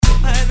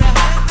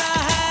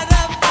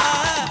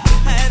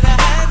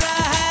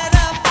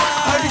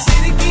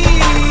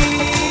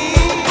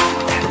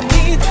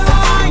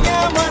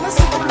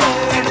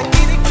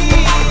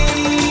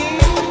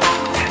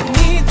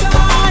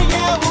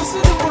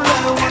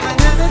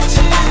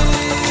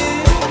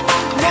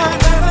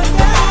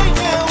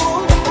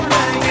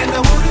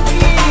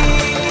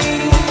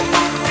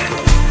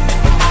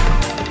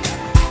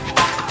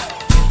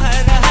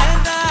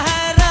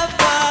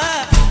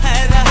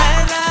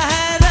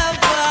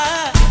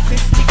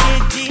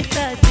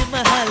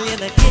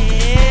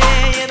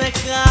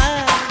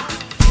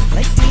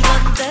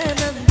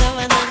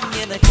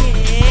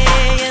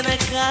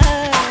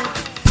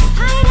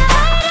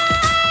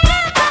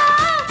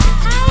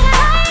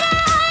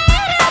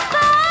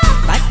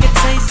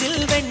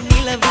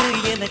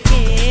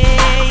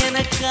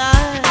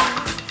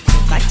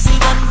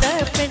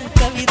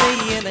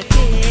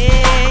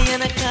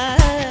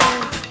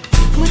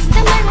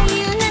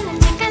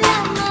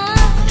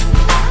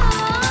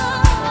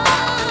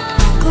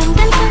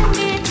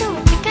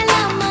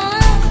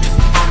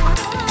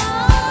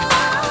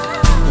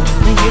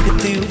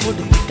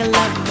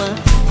கலாமா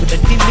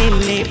உடட்டி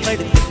மேலே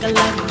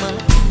படுத்துக்கலாமா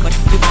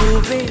பட்டு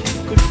பூவே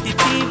குட்டி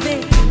தீவே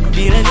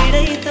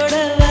விரலிடை தொட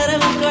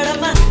வரம்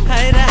கொடமா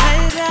ஹைரா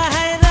ஹைரா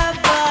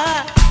ஹைரப்பா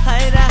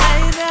ஹைரா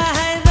ஹைரா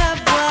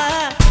ஹைரப்பா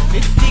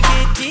வெற்றி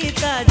கேச்சி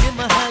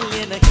தாஜ்மஹால்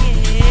எனக்கே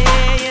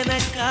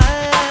எனக்கா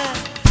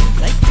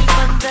கையில்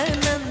வந்த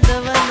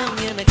நந்தவனம்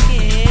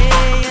எனக்கே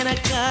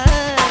எனக்கா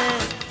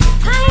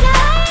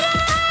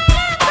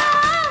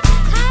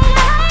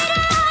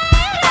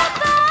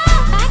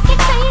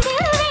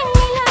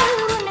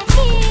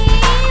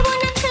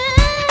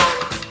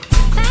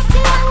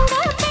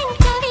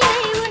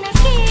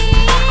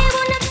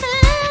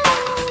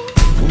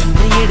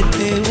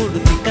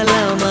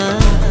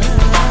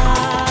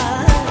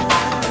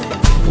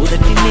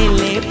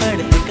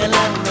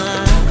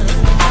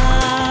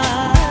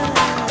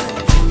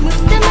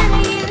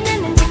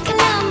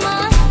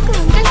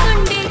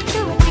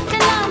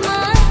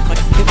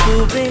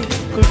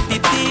குட்டி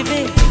தீவே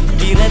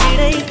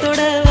விரலிடை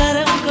தொட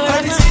வரம்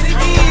கொடமா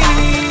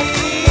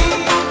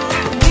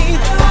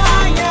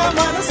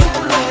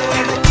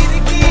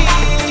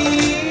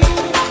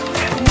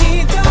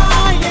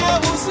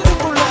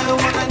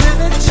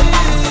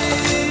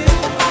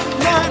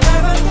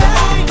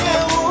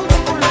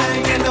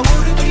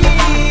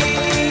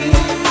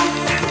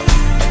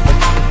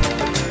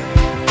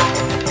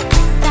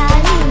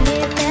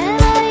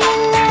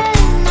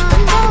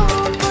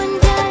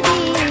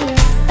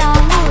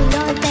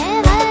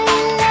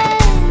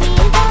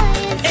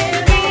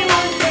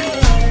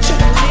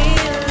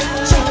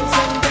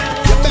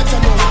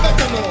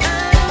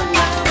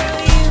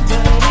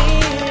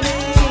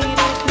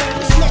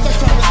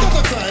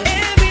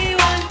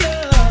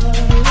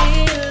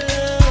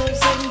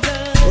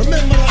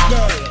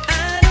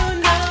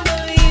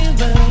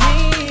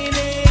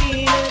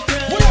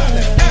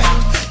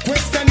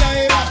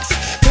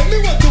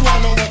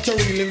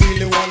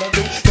really wanna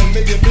do. Tell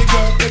me, baby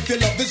girl, if your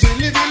love is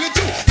really, really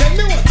true. Tell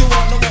me what you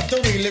wanna, what you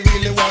really,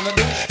 really wanna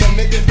do. Tell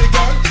me, baby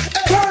girl,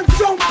 hey. Can't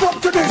jump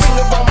up to this. Ring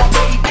about my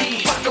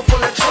baby, pocket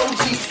full of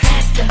trophies.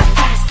 Faster,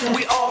 faster,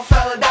 we all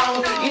fell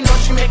down. You know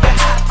she make it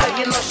hotter,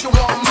 you know she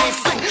want me.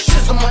 Sing,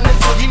 she's a money,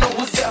 so you know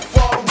who's there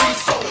for a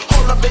reason.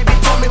 Hold up, baby,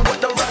 tell me what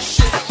the rush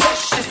is.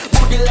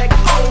 Booty like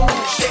oh,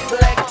 shape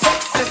like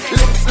Texas,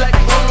 lips like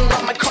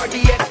got my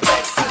cardiac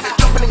plexus.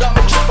 Jumping got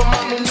me tripping,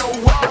 mommy know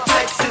what the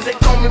flex is. They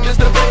call me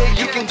Mr. Big,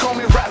 you can call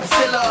me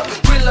Rapzilla,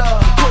 Thriller.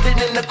 Put it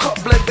in the cup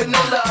like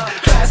vanilla.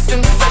 Class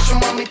in session,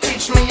 mommy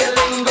teach me a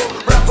lingo.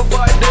 Rap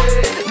about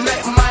it,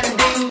 night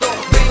mandingo,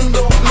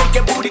 bingo. Make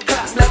your booty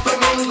clap like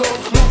flamingo.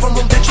 Move from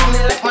room to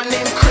chimney like my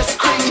name Chris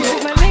Kringle.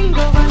 my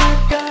lingo wanna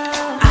go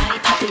I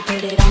pop it,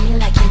 put it on me.